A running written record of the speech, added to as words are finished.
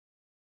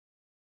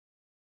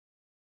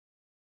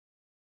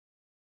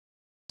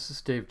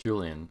This is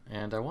Julian,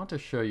 and I want to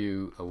show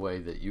you a way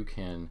that you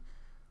can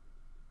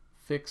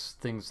fix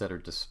things that are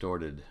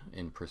distorted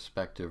in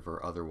perspective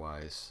or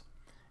otherwise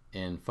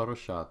in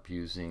Photoshop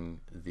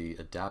using the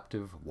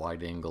adaptive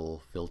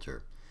wide-angle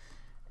filter.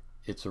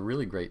 It's a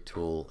really great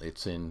tool.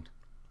 It's in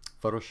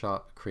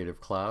Photoshop Creative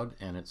Cloud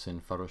and it's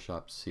in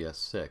Photoshop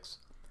CS6.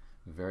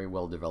 Very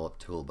well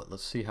developed tool, but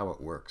let's see how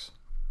it works.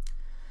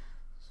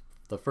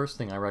 The first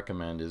thing I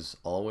recommend is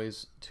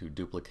always to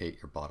duplicate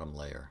your bottom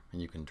layer,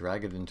 and you can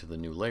drag it into the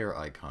new layer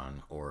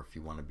icon, or if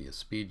you want to be a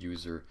speed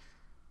user,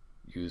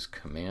 use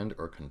Command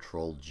or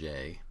Control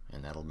J,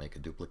 and that'll make a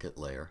duplicate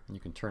layer, and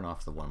you can turn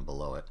off the one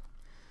below it.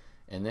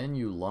 And then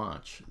you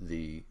launch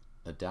the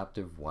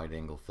adaptive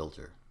wide-angle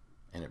filter,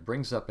 and it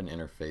brings up an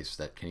interface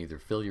that can either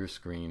fill your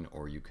screen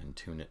or you can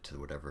tune it to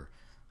whatever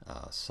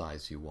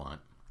size you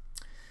want.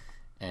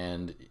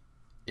 And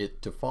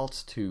it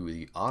defaults to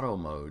the auto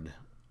mode,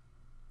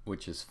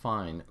 which is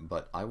fine,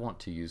 but I want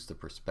to use the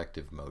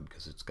perspective mode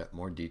because it's got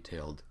more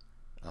detailed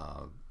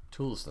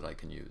tools that I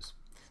can use.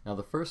 Now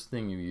the first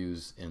thing you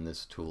use in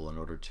this tool in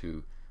order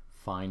to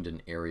find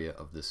an area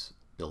of this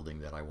building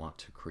that I want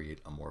to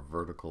create a more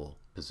vertical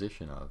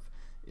position of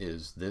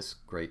is this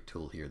great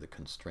tool here, the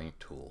constraint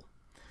tool.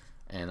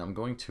 And I'm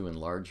going to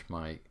enlarge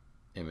my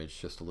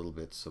image just a little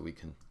bit so we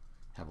can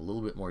have a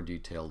little bit more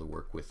detail to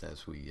work with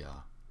as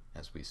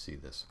we see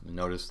this.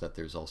 Notice that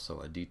there's also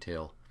a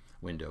detail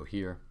window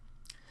here.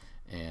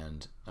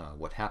 And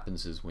what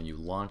happens is when you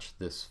launch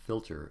this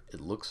filter, it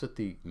looks at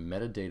the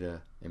metadata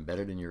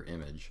embedded in your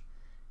image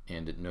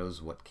and it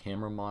knows what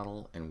camera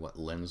model and what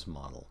lens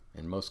model,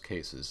 in most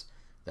cases,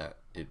 that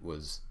it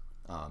was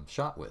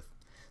shot with.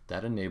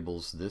 That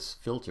enables this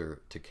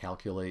filter to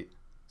calculate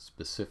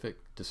specific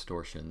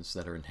distortions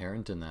that are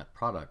inherent in that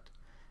product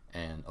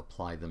and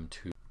apply them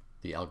to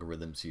the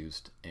algorithms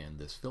used in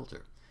this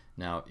filter.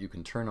 Now you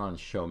can turn on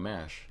Show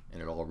Mesh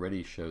and it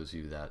already shows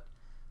you that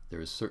there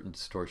is certain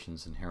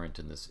distortions inherent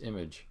in this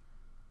image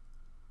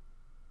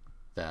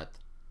that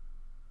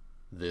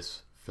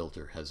this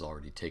filter has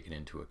already taken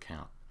into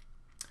account.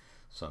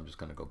 So I'm just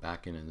going to go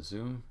back in and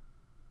zoom,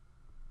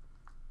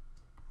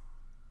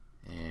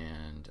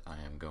 and I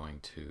am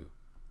going to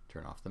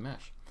turn off the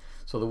mesh.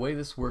 So the way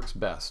this works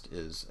best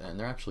is, and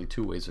there are actually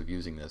two ways of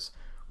using this.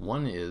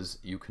 One is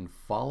you can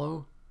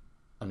follow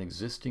an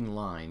existing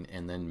line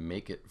and then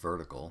make it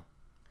vertical,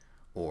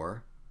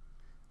 or,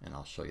 and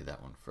I'll show you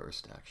that one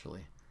first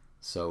actually.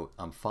 So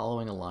I'm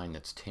following a line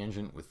that's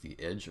tangent with the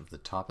edge of the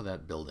top of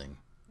that building,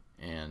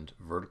 and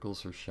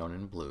verticals are shown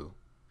in blue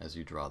as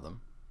you draw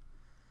them.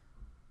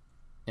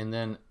 And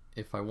then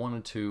if I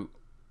wanted to,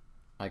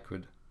 I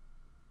could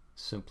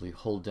simply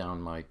hold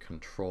down my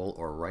Control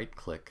or right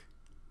click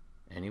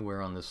anywhere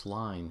on this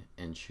line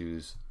and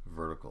choose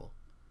vertical.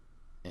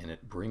 And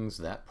it brings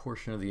that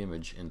portion of the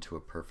image into a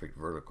perfect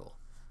vertical.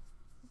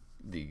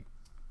 The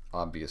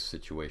obvious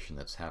situation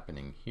that's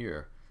happening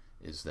here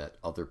is that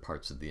other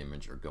parts of the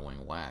image are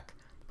going whack,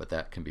 but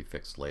that can be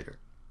fixed later.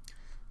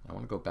 I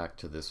want to go back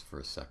to this for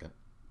a second.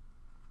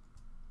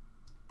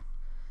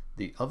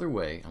 The other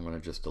way, I'm going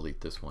to just delete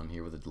this one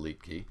here with the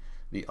delete key.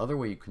 The other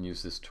way you can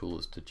use this tool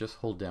is to just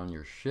hold down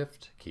your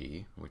Shift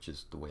key, which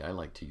is the way I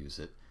like to use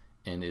it,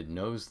 and it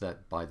knows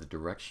that by the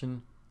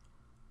direction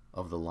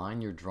of the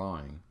line you're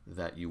drawing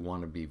that you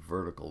want to be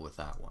vertical with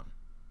that one.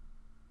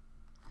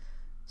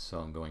 So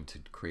I'm going to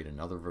create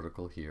another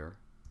vertical here,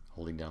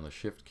 holding down the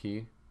Shift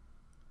key.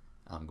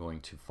 I'm going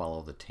to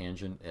follow the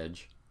tangent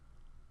edge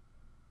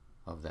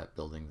of that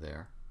building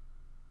there.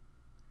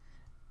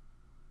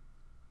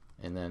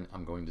 And then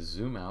I'm going to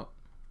zoom out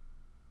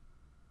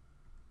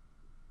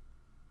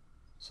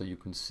so you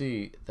can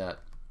see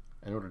that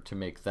in order to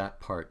make that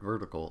part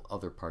vertical,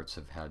 other parts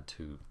have had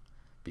to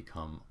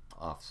become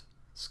off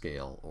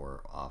scale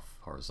or off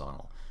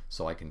horizontal.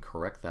 So I can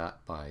correct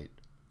that by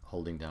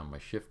holding down my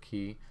Shift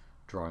key,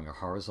 drawing a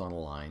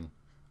horizontal line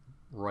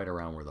right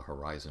around where the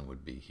horizon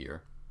would be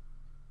here,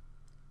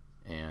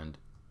 and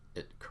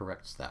it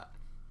corrects that.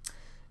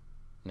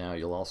 Now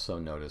you'll also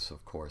notice,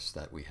 of course,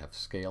 that we have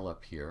scale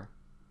up here,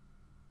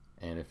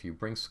 and if you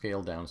bring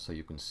scale down so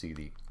you can see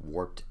the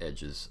warped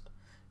edges,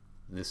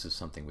 this is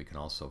something we can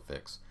also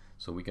fix.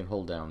 So we can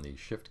hold down the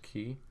Shift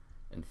key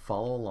and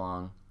follow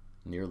along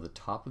near the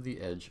top of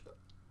the edge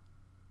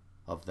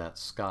of that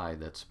sky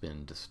that's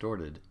been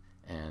distorted,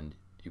 and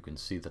you can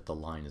see that the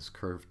line is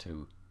curved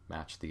to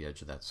match the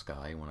edge of that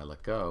sky. When I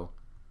let go,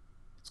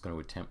 it's going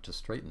to attempt to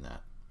straighten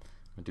that.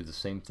 I'm going to do the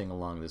same thing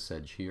along this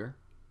edge here,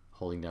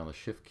 holding down the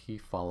Shift key,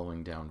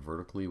 following down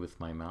vertically with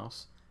my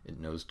mouse.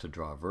 It knows to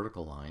draw a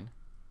vertical line.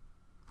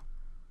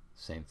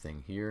 Same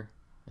thing here,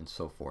 and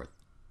so forth.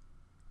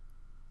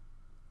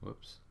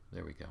 Whoops,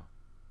 there we go.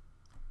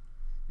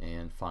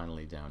 And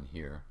finally down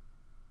here,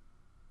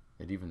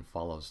 it even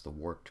follows the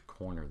warped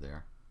corner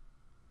there.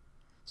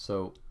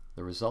 So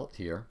the result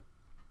here,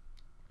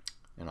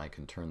 and I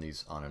can turn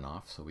these on and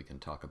off so we can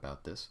talk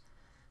about this,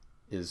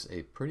 is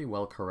a pretty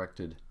well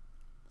corrected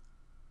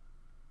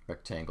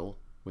rectangle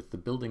with the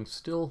building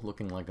still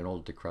looking like an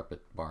old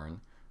decrepit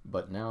barn,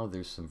 but now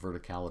there's some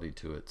verticality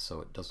to it,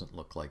 so it doesn't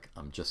look like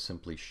I'm just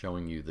simply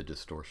showing you the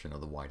distortion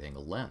of the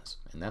wide-angle lens.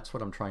 And that's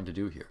what I'm trying to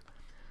do here.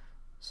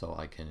 So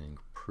I can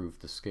improve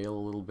the scale a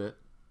little bit,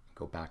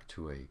 go back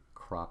to a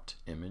cropped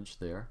image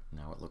there.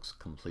 Now it looks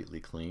completely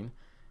clean,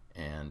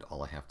 and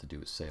all I have to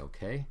do is say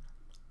OK,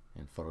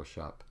 and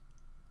Photoshop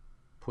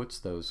puts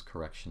those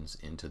corrections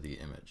into the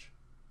image.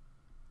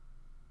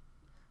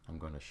 I'm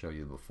going to show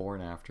you the before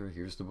and after.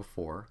 Here's the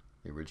before,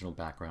 the original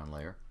background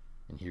layer,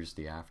 and here's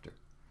the after.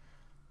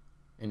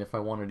 And if I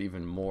wanted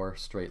even more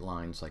straight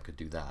lines, I could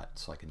do that.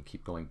 So I can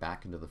keep going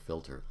back into the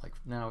filter. Like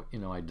now,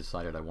 I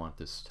decided I want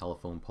this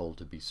telephone pole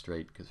to be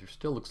straight because there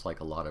still looks like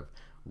a lot of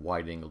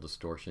wide angle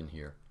distortion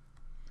here.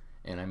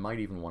 And I might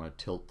even want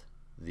to tilt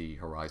the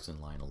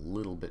horizon line a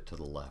little bit to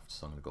the left.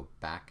 So I'm going to go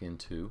back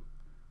into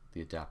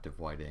the adaptive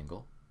wide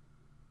angle.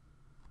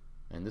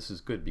 And this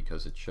is good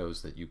because it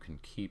shows that you can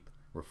keep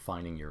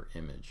refining your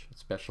image,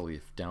 especially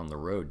if down the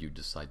road you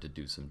decide to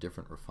do some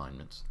different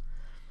refinements.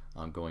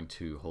 I'm going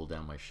to hold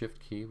down my Shift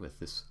key with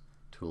this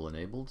tool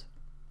enabled,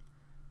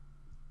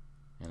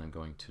 and I'm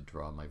going to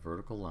draw my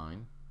vertical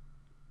line.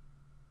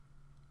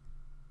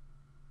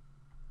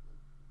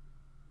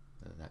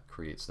 That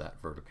creates that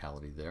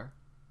verticality there.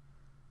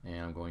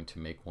 And I'm going to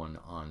make one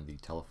on the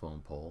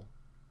telephone pole.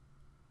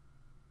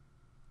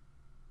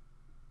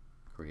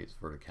 Creates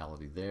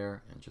verticality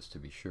there, and just to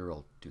be sure,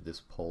 I'll do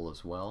this pole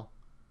as well.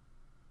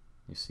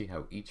 You see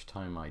how each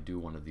time I do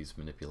one of these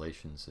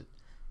manipulations, it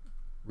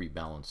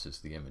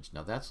rebalances the image.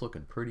 Now that's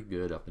looking pretty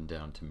good up and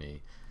down to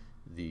me.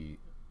 The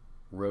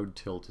road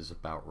tilt is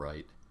about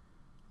right.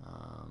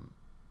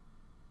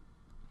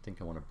 I think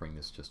I want to bring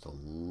this just a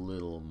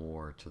little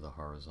more to the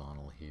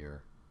horizontal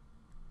here.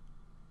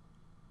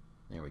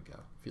 There we go.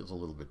 Feels a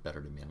little bit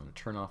better to me. I'm going to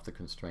turn off the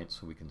constraints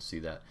so we can see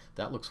that.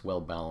 That looks well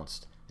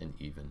balanced and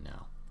even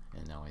now.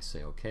 And now I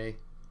say OK.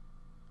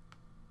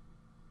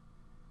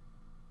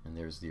 And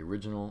there's the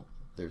original,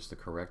 there's the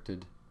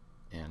corrected,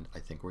 and I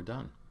think we're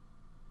done.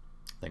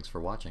 Thanks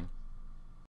for watching.